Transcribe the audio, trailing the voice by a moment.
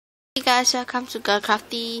guys, welcome to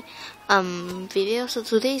GirlCrafty video. So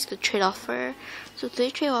today is the trade offer. So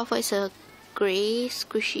today's trade offer is a gray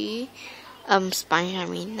squishy sponge.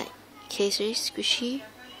 Like it's really squishy.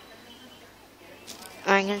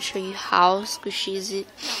 I'm gonna show you how squishy is it.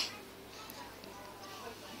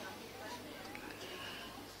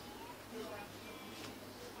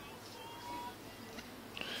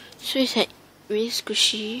 So it's like really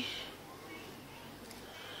squishy.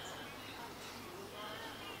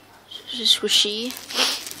 Squishy.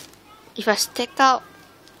 If I stack out,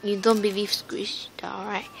 you don't believe squished down,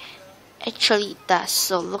 right? Actually it does.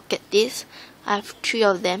 So look at this. I have 3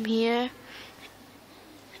 of them here.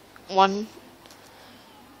 One.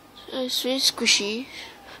 So it's really squishy.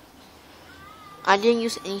 I didn't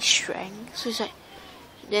use any strength, so it's like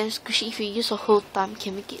then squishy. If you use a whole thumb,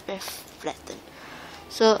 can make it very flattened.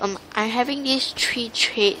 So I'm having these 3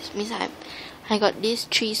 trades. Means I got these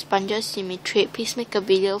 3 sponges in my trade. Please make a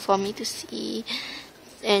video for me to see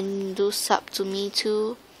and do sub to me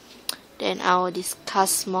too. Then I will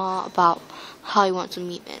discuss more about how you want to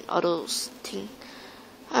meet and all those things.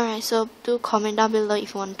 Alright, so do comment down below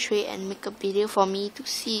if you want to trade and make a video for me to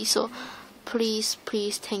see. So please,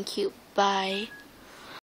 thank you. Bye.